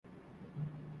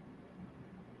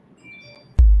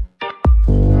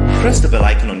Press the bell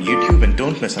icon on YouTube and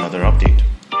don't miss another update.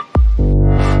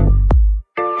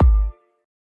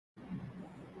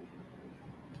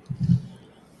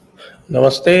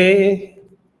 नमस्ते।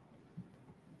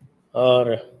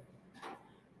 और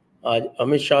आज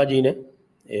अमित शाह जी ने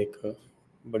एक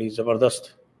बड़ी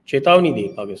ज़बरदस्त चेतावनी दी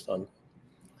पाकिस्तान को,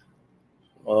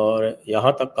 और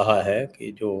यहाँ तक कहा है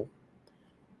कि जो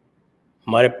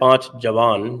हमारे 5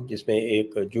 जवान, जिसमें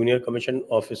एक जूनियर कमीशन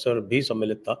ऑफिसर भी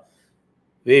सम्मिलित था,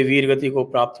 वे वीरगति को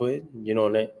प्राप्त हुए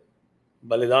जिन्होंने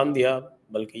बलिदान दिया,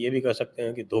 बल्कि ये भी कह सकते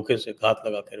हैं कि धोखे से घात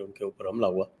लगाकर उनके ऊपर हमला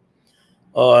हुआ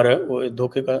और वो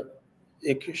धोखे का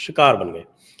एक शिकार बन गए।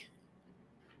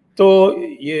 तो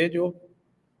ये जो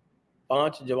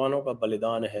 5 जवानों का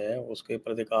बलिदान है, उसके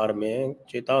प्रतिकार में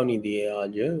चेतावनी दी है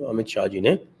आज अमित शाह जी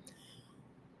ने,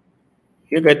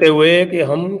 ये कहते हुए कि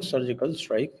हम सर्जिकल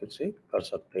स्ट्राइक फिर से कर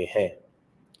सकते हैं।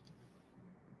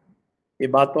 ये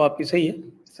बात तो आपकी सही है।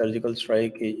 सर्जिकल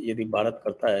स्ट्राइक यदि भारत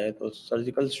करता है तो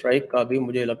सर्जिकल स्ट्राइक का भी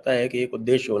मुझे लगता है कि एक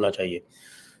उद्देश्य होना चाहिए।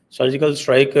 सर्जिकल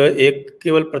स्ट्राइक एक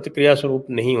केवल प्रतिक्रिया स्वरूप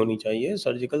नहीं होनी चाहिए।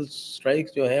 सर्जिकल स्ट्राइक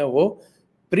जो है वो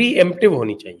प्रीएम्प्टिव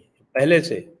होनी चाहिए। पहले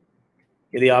से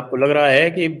यदि आपको लग रहा है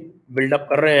कि बिल्डअप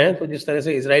कर रहे हैं, तो जिस तरह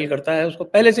से इजराइल करता है उसको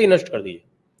पहले से ही नष्ट कर दिए।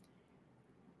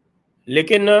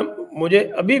 लेकिन मुझे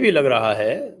अभी भी लग रहा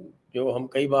है, जो हम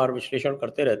कई बार विश्लेषण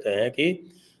करते रहते हैं,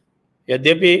 कि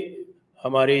यद्यपि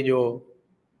हमारी जो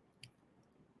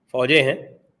फौजें हैं,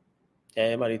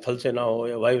 चाहे हमारी थल सेना हो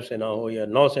या वायु सेना हो या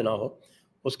नौ सेना हो,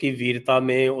 उसकी वीरता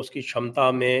में, उसकी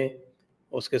क्षमता में,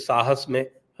 उसके साहस में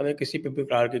हमें किसी भी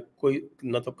प्रकार की कोई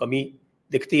न तो कमी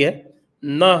दिखती है,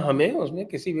 न हमें उसमें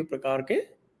किसी भी प्रकार के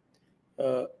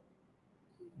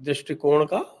दृष्टिकोण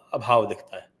का अभाव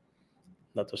दिखता है।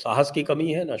 न तो साहस की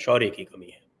कमी है, न शौर्य की कमी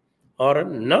है, और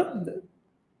न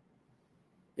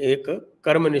एक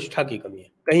कर्मनिष्ठा की कमी है,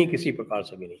 कहीं किसी प्रकार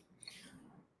से भी नहीं।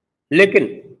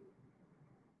 लेकिन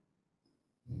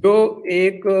जो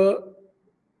एक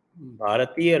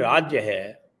भारतीय राज्य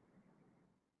है,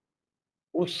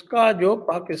 उसका जो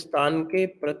पाकिस्तान के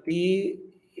प्रति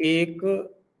एक,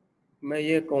 मैं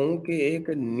ये कहूँ कि एक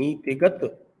नीतिगत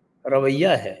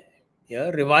रवैया है, या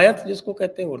रिवायत जिसको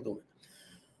कहते हैं उर्दू में,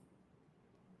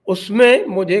 उसमें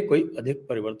मुझे कोई अधिक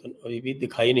परिवर्तन अभी भी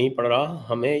दिखाई नहीं पड़ रहा।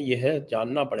 हमें यह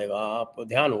जानना पड़ेगा। आपको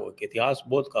ध्यान हो कि इतिहास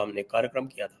बोध का हमने कार्यक्रम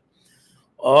किया था,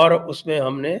 और उसमें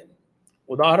हमने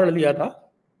उदाहरण लिया था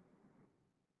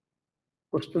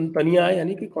कुस्तुनतनिया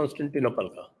यानी कि कॉन्स्टेंटिनोपल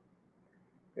का।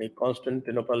 एक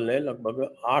कॉन्स्टेंटिनोपल ने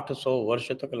लगभग 800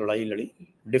 वर्ष तक लड़ाई लड़ी,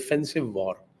 डिफेंसिव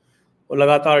वॉर। वो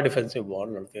लगातार डिफेंसिव वॉर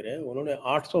लड़ते रहे, उन्होंने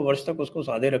 800 वर्ष तक उसको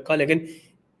साधे रखा। लेकिन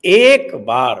एक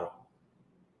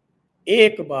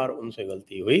बार उनसे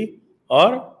गलती हुई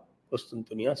और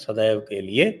कुस्तुनतनिया सदैव के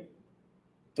लिए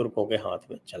तुर्कों के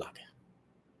हाथ में चला गया।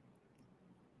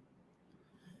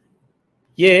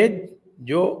 ये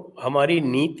जो हमारी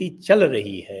नीति चल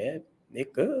रही है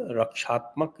एक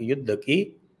रक्षात्मक युद्ध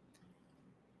की,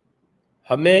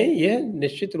 हमें यह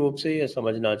निश्चित रूप से यह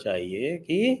समझना चाहिए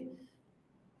कि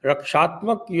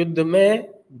रक्षात्मक युद्ध में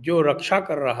जो रक्षा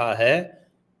कर रहा है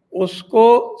उसको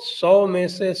 100 में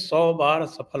से 100 बार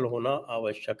सफल होना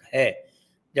आवश्यक है,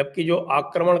 जबकि जो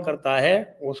आक्रमण करता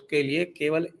है उसके लिए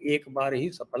केवल एक बार ही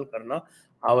सफल करना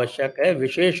आवश्यक है,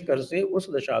 विशेषकर से उस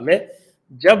दशा में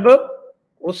जब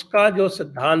उसका जो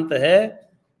सिद्धांत है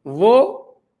वो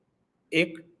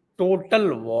एक टोटल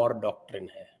वॉर डॉक्ट्रिन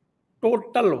है।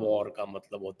 टोटल वॉर का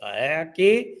मतलब होता है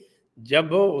कि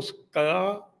जब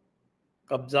उसका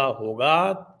कब्जा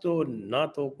होगा तो ना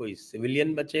तो कोई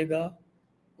सिविलियन बचेगा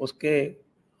उसके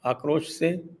आक्रोश से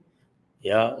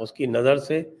या उसकी नज़र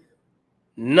से,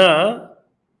 ना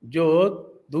जो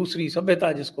दूसरी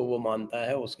सभ्यता जिसको वो मानता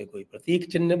है उसके कोई प्रतीक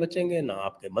चिन्ह बचेंगे, ना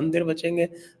आपके मंदिर बचेंगे,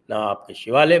 ना आपके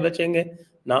शिवालय बचेंगे,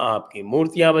 ना आपकी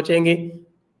मूर्तियां बचेंगी,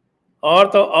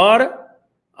 और तो और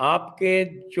आपके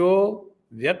जो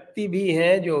व्यक्ति भी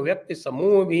हैं, जो व्यक्ति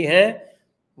समूह भी हैं,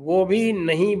 वो भी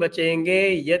नहीं बचेंगे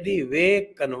यदि वे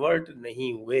कन्वर्ट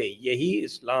नहीं हुए। यही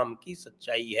इस्लाम की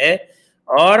सच्चाई है,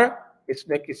 और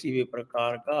इसमें किसी भी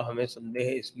प्रकार का हमें संदेह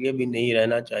इसलिए भी नहीं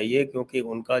रहना चाहिए क्योंकि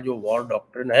उनका जो वॉर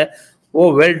डॉक्ट्रिन है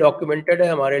वो वेल डॉक्यूमेंटेड है,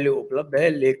 हमारे लिए उपलब्ध है।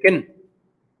 लेकिन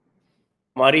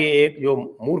हमारी एक जो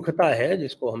मूर्खता है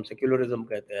जिसको हम सेक्युलरिज्म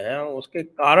कहते हैं, उसके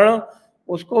कारण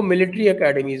उसको मिलिट्री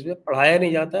एकेडमीज में पढ़ाया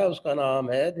नहीं जाता है। उसका नाम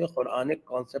है the Quranic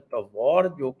concept of war,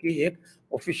 जो कि एक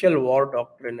ऑफिशियल वॉर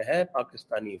डॉक्ट्रिन है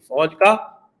पाकिस्तानी फौज का,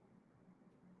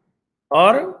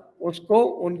 और उसको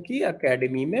उनकी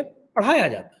एकेडमी में पढ़ाया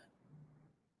जाता है।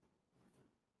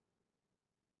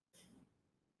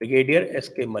 Brigadier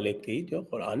S.K. मलिक की जो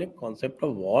कुरानिक कॉन्सेप्ट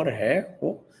ऑफ वॉर है वो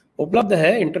उपलब्ध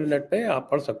है इंटरनेट पे, आप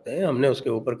पढ़ सकते हैं। हमने उसके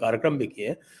ऊपर कार्यक्रम भी किए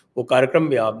हैं, वो कार्यक्रम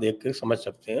भी आप देख के समझ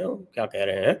सकते हैं क्या कह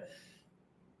रहे हैं।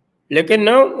 लेकिन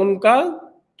न उनका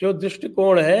जो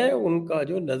दृष्टिकोण है, उनका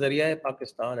जो नज़रिया है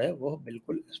पाकिस्तान है, वो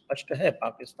बिल्कुल स्पष्ट है।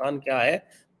 पाकिस्तान क्या है?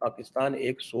 पाकिस्तान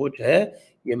एक सोच है।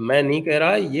 ये मैं नहीं कह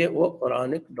रहा, ये वो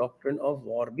कुरानिक डॉक्ट्रिन ऑफ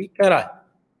वॉर भी कह रहा है।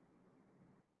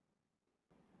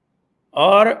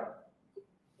 और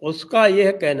उसका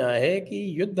यह कहना है कि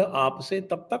युद्ध आपसे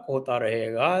तब तक होता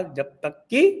रहेगा जब तक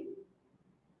कि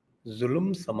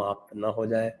जुल्म समाप्त ना हो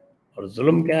जाए। और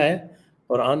जुल्म क्या है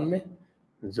कुरान में?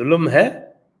 जुल्म है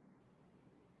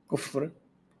कुफ्र,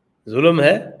 जुल्म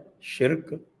है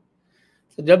शिर्क।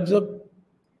 तो जब जब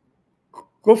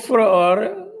कुफ्र और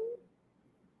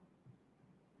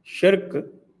शिर्क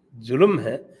जुल्म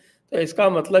है, तो इसका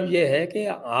मतलब यह है कि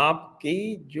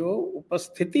आपकी जो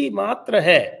उपस्थिति मात्र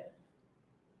है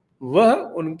वह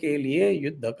उनके लिए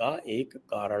युद्ध का एक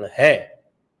कारण है।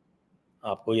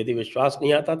 आपको यदि विश्वास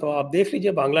नहीं आता तो आप देख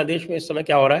लीजिए बांग्लादेश में इस समय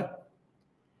क्या हो रहा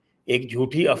है। एक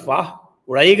झूठी अफवाह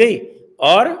उड़ाई गई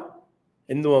और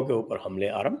हिंदुओं के ऊपर हमले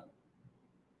आरंभ।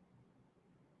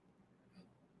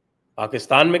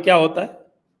 पाकिस्तान में क्या होता है?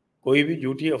 कोई भी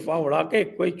झूठी अफवाह उड़ा के,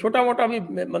 कोई छोटा मोटा भी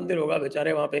मंदिर होगा,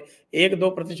 बेचारे वहां पे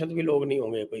 1-2% भी लोग नहीं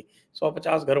होंगे, कोई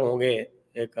 150 घर होंगे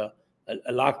एक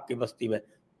लाख की बस्ती में,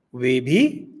 वे भी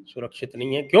सुरक्षित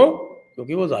नहीं है। क्यों?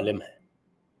 क्योंकि वो जालिम है।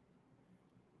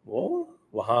 वो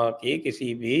वहाँ की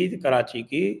किसी भी कराची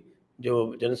की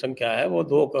जो जनसंख्या है वो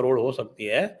 2 करोड़ हो सकती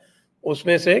है,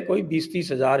 उसमें से कोई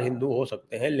 20-30 हज़ार हिंदू हो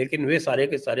सकते हैं, लेकिन वे सारे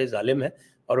के सारे जालिम हैं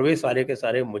और वे सारे के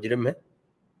सारे मुजरिम हैं।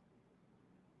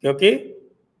 क्योंकि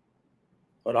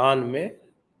कुरान में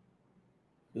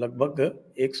लगभग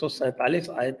 147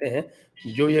 आयतें हैं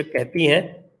जो ये कहती हैं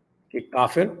कि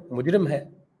काफिर मुजरिम है,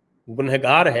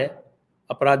 गुनहगार है,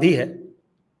 अपराधी है।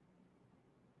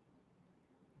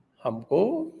 हमको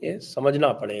ये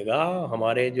समझना पड़ेगा,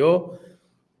 हमारे जो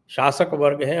शासक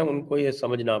वर्ग हैं उनको ये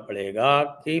समझना पड़ेगा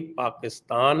कि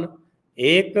पाकिस्तान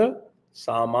एक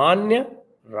सामान्य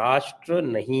राष्ट्र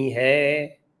नहीं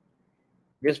है।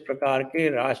 जिस प्रकार के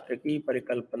राष्ट्र की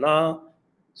परिकल्पना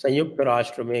संयुक्त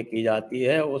राष्ट्र में की जाती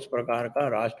है, उस प्रकार का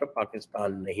राष्ट्र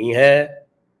पाकिस्तान नहीं है।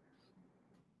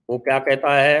 वो क्या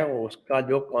कहता है? उसका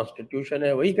जो कॉन्स्टिट्यूशन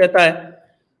है वही कहता है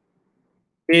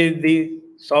कि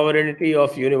the sovereignty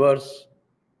of universe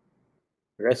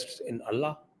rests इन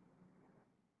अल्लाह।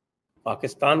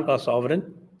 पाकिस्तान का सॉवरेन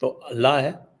तो अल्लाह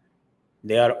है।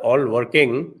 They are all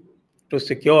working to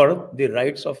secure the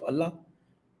rights of अल्लाह।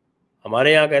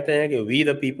 हमारे यहाँ कहते हैं कि we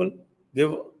the people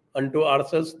give unto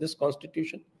ourselves this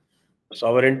constitution.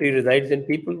 Sovereignty resides in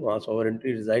people, वहाँ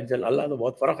sovereignty resides in Allah, तो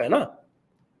बहुत फर्क है ना।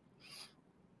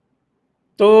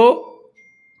 तो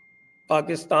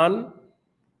पाकिस्तान,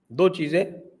 दो चीजें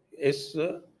इस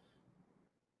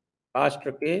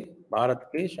राष्ट्र के, भारत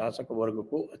के शासक वर्ग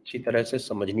को अच्छी तरह से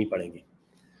समझनी पड़ेगी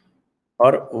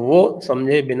और वो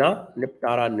समझे बिना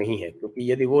निपटारा नहीं है।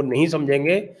 क्योंकि यदि वो नहीं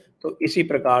समझेंगे तो इसी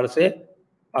प्रकार से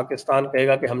पाकिस्तान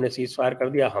कहेगा कि हमने सीज फायर कर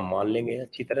दिया, हम मान लेंगे,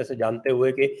 अच्छी तरह से जानते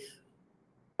हुए कि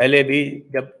पहले भी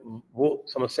जब वो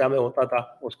समस्या में होता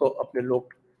था उसको अपने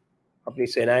लोग, अपनी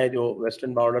सेनाएं जो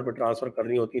वेस्टर्न बॉर्डर पर ट्रांसफर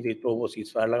करनी होती थी तो वो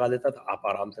सीज फायर लगा देता था, आप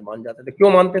आराम से मान जाते थे। क्यों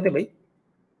मानते थे भाई?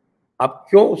 आप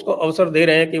क्यों उसको अवसर दे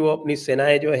रहे हैं कि वो अपनी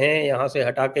सेनाएं जो हैं यहाँ से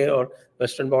हटा के और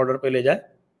वेस्टर्न बॉर्डर पे ले जाए?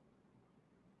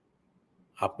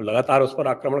 आपको लगातार उस पर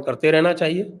आक्रमण करते रहना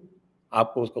चाहिए,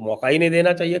 आपको उसको मौका ही नहीं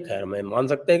देना चाहिए। खैर, मैं मान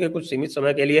सकते हैं कि कुछ सीमित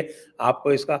समय के लिए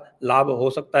आपको इसका लाभ हो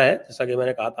सकता है, जैसा कि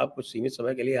मैंने कहा था, कुछ सीमित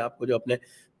समय के लिए आपको जो अपने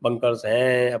बंकर्स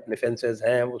हैं, अपने फेंसेस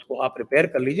हैं, उसको आप रिपेयर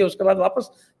कर लीजिए, उसके बाद वापस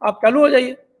आप चालू हो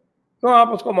जाइए। तो आप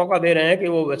उसको मौका दे रहे हैं कि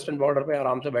वो वेस्टर्न बॉर्डर पे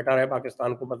आराम से बैठा रहे,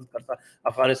 पाकिस्तान को मदद करता,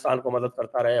 अफगानिस्तान को मदद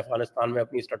करता रहे, अफगानिस्तान में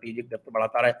अपनी स्ट्रेटेजिक डेप्थ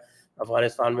बढ़ाता रहे,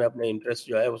 अफगानिस्तान में अपने इंटरेस्ट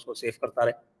जो है उसको सेफ करता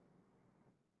रहे।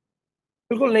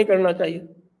 बिल्कुल नहीं करना चाहिए।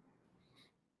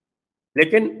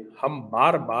 लेकिन हम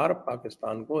बार बार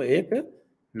पाकिस्तान को एक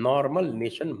नॉर्मल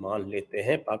नेशन मान लेते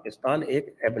हैं। पाकिस्तान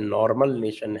एक एबनॉर्मल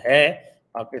नेशन है।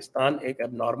 पाकिस्तान एक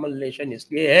एबनॉर्मल नेशन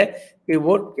इसलिए है कि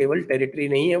वो केवल टेरिटरी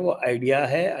नहीं है, वो आइडिया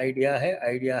है, आइडिया है,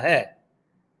 आइडिया है।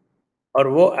 और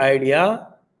वो आइडिया,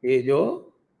 ये जो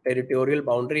टेरिटोरियल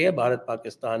बाउंड्री है भारत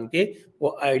पाकिस्तान की,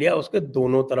 वो आइडिया उसके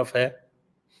दोनों तरफ है।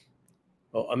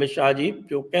 तो अमित शाह जी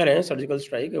जो कह रहे हैं सर्जिकल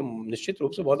स्ट्राइक, निश्चित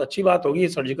रूप से बहुत अच्छी बात होगी ये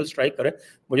सर्जिकल स्ट्राइक करें।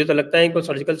 मुझे तो लगता है इनको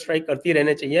सर्जिकल स्ट्राइक करती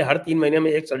रहने चाहिए, हर 3 महीने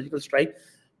में एक सर्जिकल स्ट्राइक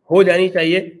हो जानी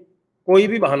चाहिए, कोई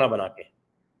भी बहाना बना के,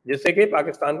 जिससे कि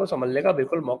पाकिस्तान को समझने का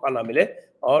बिल्कुल मौका ना मिले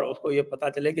और उसको ये पता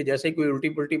चले कि जैसे ही कोई उल्टी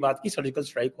पुल्टी बात की सर्जिकल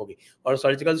स्ट्राइक होगी। और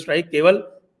सर्जिकल स्ट्राइक केवल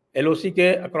LOC के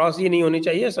अक्रॉस ही नहीं होनी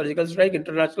चाहिए, सर्जिकल स्ट्राइक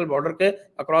इंटरनेशनल बॉर्डर के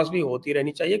अक्रॉस भी होती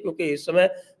रहनी चाहिए, क्योंकि इस समय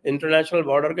इंटरनेशनल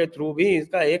बॉर्डर के थ्रू भी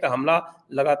इसका एक हमला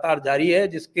लगातार जारी है,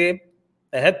 जिसके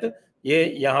तहत ये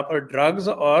यहाँ पर ड्रग्स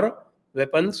और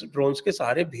वेपन्स ड्रोन्स के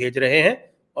सहारे भेज रहे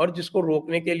हैं, और जिसको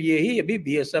रोकने के लिए ही अभी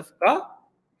BSF का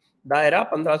दायरा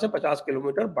 15 से 50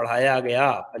 किलोमीटर बढ़ाया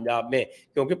गया पंजाब में,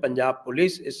 क्योंकि पंजाब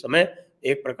पुलिस इस समय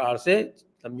एक प्रकार से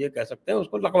समझिए कह सकते हैं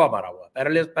उसको लकवा मारा हुआ,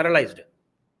 पैरालाइज्ड है।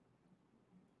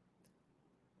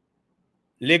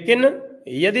 लेकिन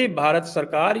यदि भारत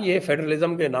सरकार ये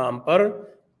फेडरलिज्म के नाम पर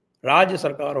राज्य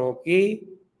सरकारों की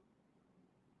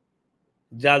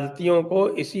ज्यादतियों को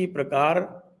इसी प्रकार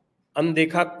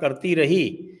अनदेखा करती रही,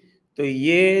 तो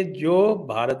ये जो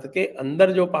भारत के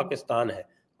अंदर जो पाकिस्तान है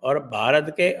और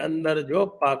भारत के अंदर जो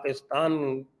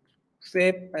पाकिस्तान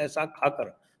से पैसा खाकर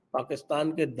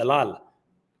पाकिस्तान के दलाल,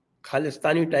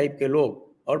 खालिस्तानी टाइप के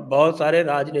लोग और बहुत सारे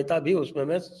राजनेता भी उसमें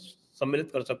मैं सम्मिलित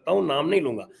कर सकता हूं, नाम नहीं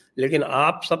लूंगा, लेकिन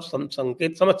आप सब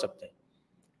संकेत समझ सकते हैं।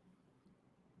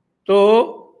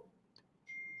 तो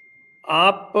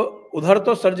आप उधर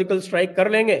तो सर्जिकल स्ट्राइक कर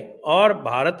लेंगे और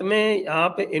भारत में यहाँ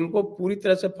पे इनको पूरी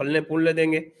तरह से फलने फूलने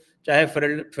देंगे, चाहे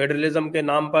फेडरलिज्म के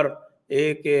नाम पर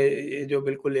एक जो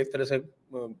बिल्कुल एक तरह से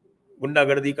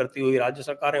गुंडागर्दी करती हुई राज्य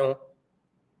सरकारें हों।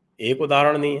 एक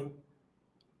उदाहरण नहीं है,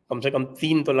 कम से कम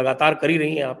 3 तो लगातार कर ही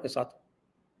रही हैं आपके साथ।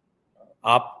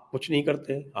 आप कुछ नहीं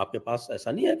करते, आपके पास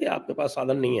ऐसा नहीं है कि आपके पास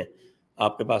साधन नहीं है,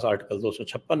 आपके पास आर्टिकल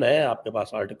 256 है, आपके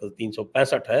पास आर्टिकल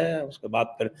 365 है, उसके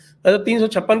बाद फिर मैं तो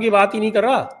 356 की बात ही नहीं कर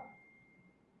रहा,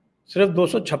 सिर्फ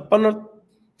 256 और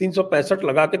 365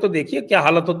 लगा के तो देखिए क्या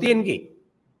हालत होती है इनकी,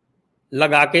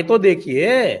 लगा के तो देखिए।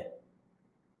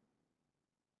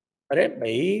 अरे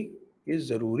भाई, ये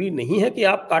जरूरी नहीं है कि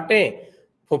आप काटें,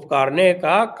 फुफकारने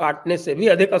का काटने से भी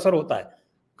अधिक असर होता है,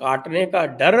 काटने का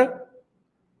डर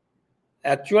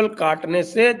एक्चुअल काटने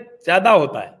से ज्यादा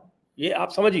होता है, ये आप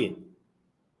समझिए।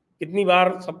 कितनी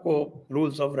बार सबको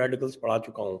रूल्स ऑफ रेडिकल्स पढ़ा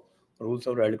चुका हूँ, रूल्स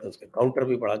ऑफ रेडिकल्स के काउंटर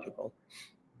भी पढ़ा चुका हूँ,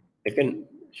 लेकिन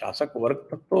शासक वर्ग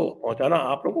तक तो पहुंचाना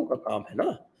आप लोगों का काम है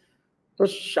ना। तो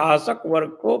शासक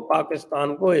वर्ग को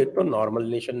पाकिस्तान को एक तो नॉर्मल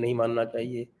नेशन नहीं मानना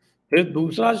चाहिए, फिर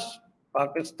दूसरा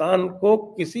पाकिस्तान को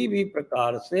किसी भी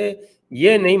प्रकार से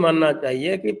ये नहीं मानना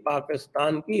चाहिए कि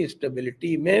पाकिस्तान की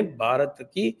स्टेबिलिटी में भारत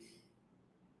की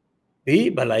भी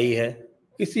भलाई है।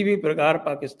 किसी भी प्रकार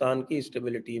पाकिस्तान की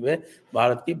स्टेबिलिटी में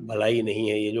भारत की भलाई नहीं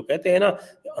है। ये जो कहते हैं ना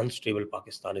unstable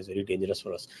Pakistan is very dangerous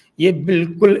for us, ये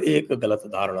बिल्कुल एक गलत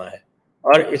धारणा है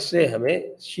और इससे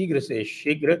हमें शीघ्र से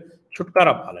शीघ्र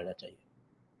छुटकारा पा लेना चाहिए।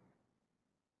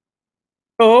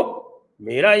 तो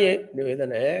मेरा ये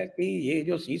निवेदन है कि ये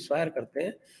जो सीज फायर करते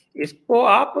हैं इसको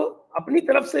आप अपनी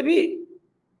तरफ से भी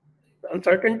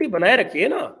अनसर्टेनिटी बनाए रखिए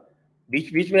ना,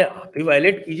 बीच बीच में आप भी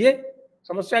वायलेट कीजिए,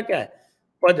 समस्या क्या है।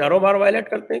 वो हजारों बार वायलेट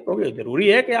करते हैं क्योंकि जरूरी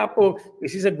है कि आपको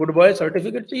किसी से गुड बॉय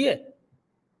सर्टिफिकेट चाहिए।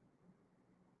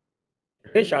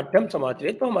 शाठ्यम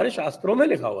समाचरित तो हमारे शास्त्रों में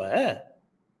लिखा हुआ है,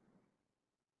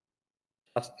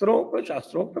 शास्त्रों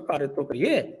पर कार्य तो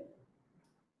करिए।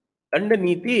 दंड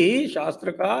नीति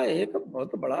शास्त्र का एक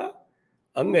बहुत बड़ा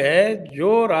अंग है,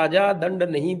 जो राजा दंड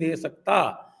नहीं दे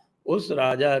सकता उस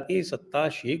राजा की सत्ता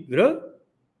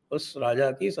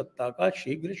का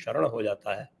शीघ्र शरण हो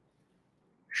जाता है।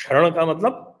 शरण का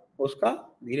मतलब उसका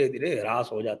धीरे धीरे ह्रास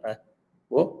हो जाता है,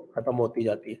 वो खत्म होती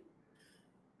जाती है।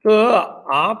 तो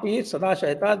आप ये सदा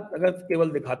शहता अगर केवल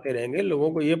दिखाते रहेंगे,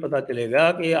 लोगों को ये पता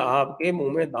चलेगा कि आपके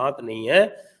मुंह में दांत नहीं है,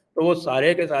 तो वो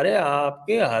सारे के सारे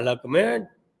आपके हलक में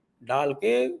डाल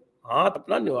के हाथ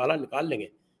अपना निवाला निकाल लेंगे।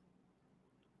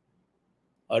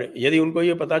 और यदि उनको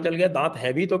ये पता चल गया दांत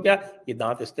है भी तो क्या, ये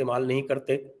दांत इस्तेमाल नहीं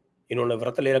करते, इन्होंने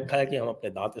व्रत ले रखा है कि हम अपने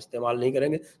दांत इस्तेमाल नहीं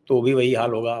करेंगे, तो भी वही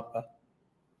हाल होगा आपका।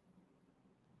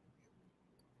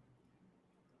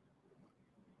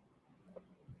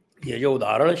 ये जो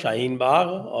उदाहरण शाहीन बाग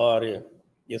और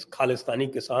इस खालिस्तानी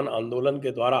किसान आंदोलन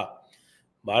के द्वारा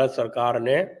भारत सरकार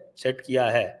ने सेट किया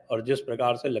है और जिस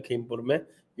प्रकार से लखीमपुर में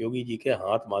योगी जी के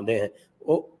हाथ बांधे हैं,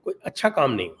 वो कोई अच्छा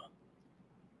काम नहीं हुआ।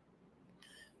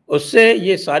 उससे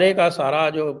ये सारे का सारा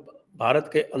जो भारत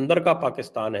के अंदर का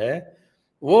पाकिस्तान है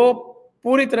वो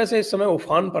पूरी तरह से इस समय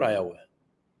उफान पर आया हुआ है।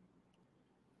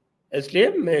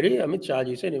 इसलिए मेरी अमित शाह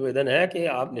जी से निवेदन है कि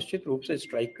आप निश्चित रूप से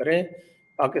स्ट्राइक करें,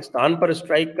 पाकिस्तान पर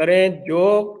स्ट्राइक करें,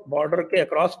 जो बॉर्डर के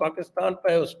अक्रॉस पाकिस्तान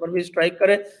पर है उस पर भी स्ट्राइक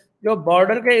करें, जो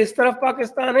बॉर्डर के इस तरफ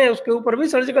पाकिस्तान है उसके ऊपर भी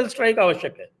सर्जिकल स्ट्राइक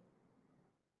आवश्यक है।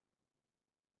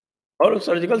 और उस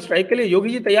सर्जिकल स्ट्राइक के लिए योगी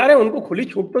जी तैयार है, उनको खुली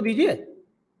छूट तो दीजिए,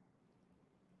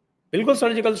 बिल्कुल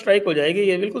सर्जिकल स्ट्राइक हो जाएगी,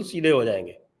 ये बिल्कुल सीधे हो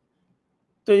जाएंगे।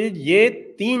 तो ये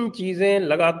 3 चीजें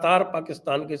लगातार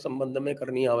पाकिस्तान के संबंध में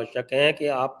करनी आवश्यक है कि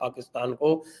आप पाकिस्तान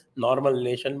को नॉर्मल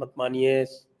नेशन मत मानिए,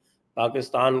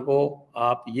 पाकिस्तान को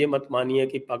आप ये मत मानिए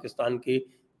कि पाकिस्तान की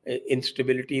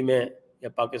इंस्टेबिलिटी में या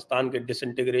पाकिस्तान के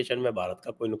डिसइंटीग्रेशन में भारत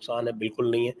का कोई नुकसान है,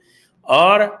 बिल्कुल नहीं है।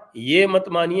 और ये मत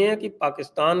मानिए कि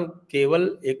पाकिस्तान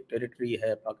केवल एक टेरिटरी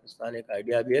है, पाकिस्तान एक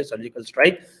आइडिया भी है। सर्जिकल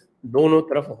स्ट्राइक दोनों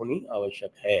तरफ होनी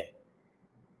आवश्यक है।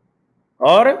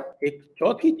 और एक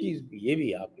चौथी चीज भी, ये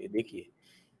भी आप ये देखिए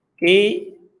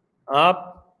कि आप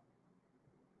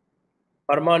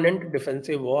परमानेंट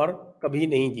डिफेंसिव वॉर कभी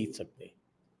नहीं जीत सकते।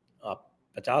 आप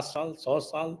 50 साल 100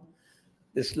 साल,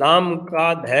 इस्लाम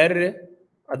का धैर्य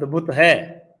अद्भुत है।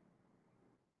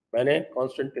 मैंने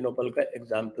कॉन्स्टेंटिनोपल का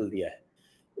एग्जाम्पल दिया है।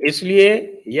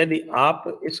 इसलिए यदि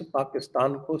आप इस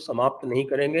पाकिस्तान को समाप्त नहीं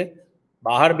करेंगे,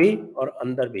 बाहर भी और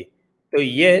अंदर भी, तो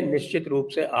ये निश्चित रूप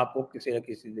से आपको किसी न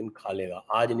किसी दिन खा लेगा।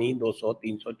 आज नहीं, 200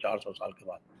 300 400 साल के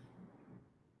बाद।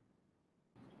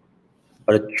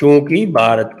 और चूंकि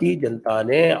भारत की जनता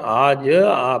ने आज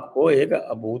आपको एक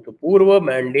अभूतपूर्व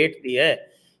मैंडेट दी है,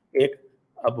 एक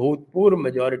अभूतपूर्व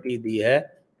मेजॉरिटी दी है,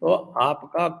 तो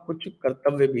आपका कुछ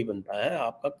कर्तव्य भी बनता है।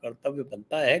 आपका कर्तव्य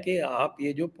बनता है कि आप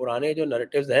ये जो पुराने जो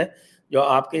नैरेटिव्स हैं, जो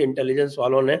आपके इंटेलिजेंस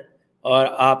वालों ने और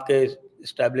आपके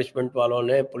इस्टेब्लिशमेंट वालों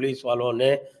ने, पुलिस वालों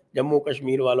ने, जम्मू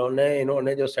कश्मीर वालों ने,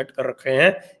 इन्होंने जो सेट कर रखे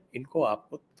हैं, इनको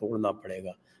आपको तोड़ना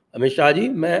पड़ेगा। अमित शाह जी,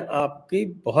 मैं आपकी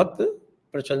बहुत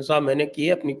प्रशंसा मैंने की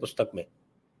है अपनी पुस्तक में,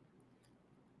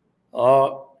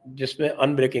 और जिसमें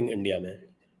अनब्रेकिंग इंडिया में,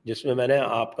 जिसमें मैंने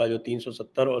आपका जो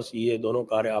 370 और सीए दोनों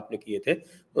कार्य आपने किए थे,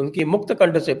 उनकी मुक्त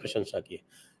कंठ से प्रशंसा की।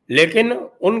 लेकिन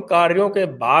उन कार्यों के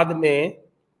बाद में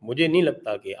मुझे नहीं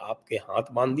लगता कि आपके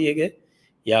हाथ बांध दिए गए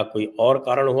या कोई और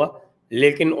कारण हुआ,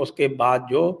 लेकिन उसके बाद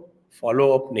जो फॉलो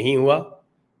अप नहीं हुआ,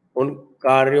 उन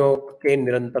कार्यों के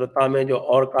निरंतरता में जो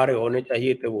और कार्य होने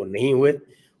चाहिए थे वो नहीं हुए,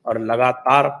 और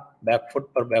लगातार बैकफुट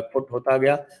पर बैकफुट होता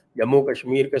गया। जम्मू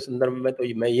कश्मीर के संदर्भ में तो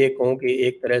मैं ये कहूँ कि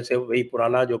एक तरह से वही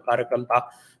पुराना जो कार्यक्रम था,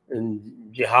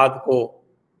 जिहाद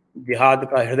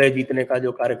का हृदय जीतने का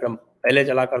जो कार्यक्रम पहले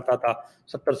चला करता था,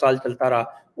 70 साल चलता रहा,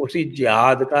 उसी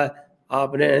जिहाद का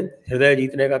आपने हृदय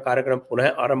जीतने का कार्यक्रम पुनः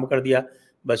आरंभ कर दिया।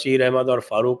 बशीर अहमद और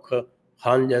फारूक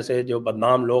खान जैसे जो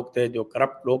बदनाम लोग थे, जो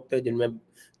करप्ट लोग थे, जिनमें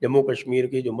जम्मू कश्मीर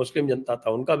की जो मुस्लिम जनता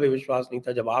था उनका भी विश्वास नहीं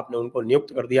था, जब आपने उनको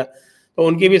नियुक्त कर दिया तो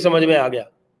उनकी भी समझ में आ गया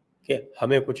कि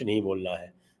हमें कुछ नहीं बोलना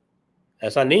है।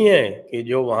 ऐसा नहीं है कि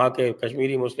जो वहाँ के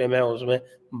कश्मीरी मुस्लिम हैं उसमें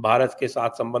भारत के साथ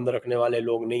संबंध रखने वाले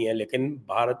लोग नहीं हैं, लेकिन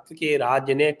भारत के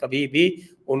राज्य ने कभी भी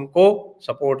उनको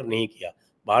सपोर्ट नहीं किया।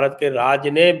 भारत के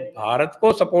राज्य ने भारत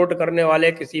को सपोर्ट करने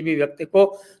वाले किसी भी व्यक्ति को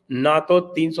ना तो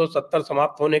 370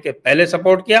 समाप्त होने के पहले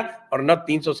सपोर्ट किया और न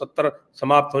 370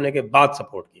 समाप्त होने के बाद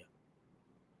सपोर्ट किया।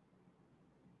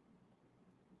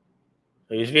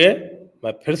 तो इसलिए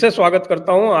मैं फिर से स्वागत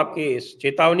करता हूं आपकी इस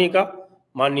चेतावनी का,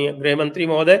 माननीय गृह मंत्री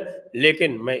महोदय।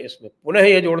 लेकिन मैं इसमें पुनः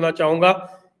ये जोड़ना चाहूंगा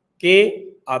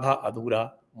कि आधा अधूरा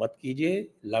मत कीजिए।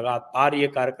 लगातार ये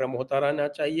कार्यक्रम होता रहना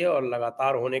चाहिए, और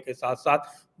लगातार होने के साथ साथ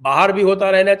बाहर भी होता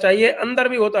रहना चाहिए, अंदर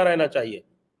भी होता रहना चाहिए।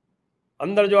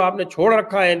 अंदर जो आपने छोड़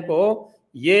रखा है इनको,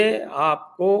 ये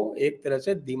आपको एक तरह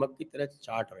से दीमक की तरह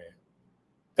चाट रहे हैं।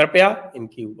 कृपया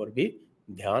इनके ऊपर भी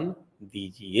ध्यान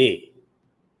दीजिए।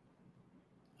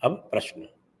 अब प्रश्न।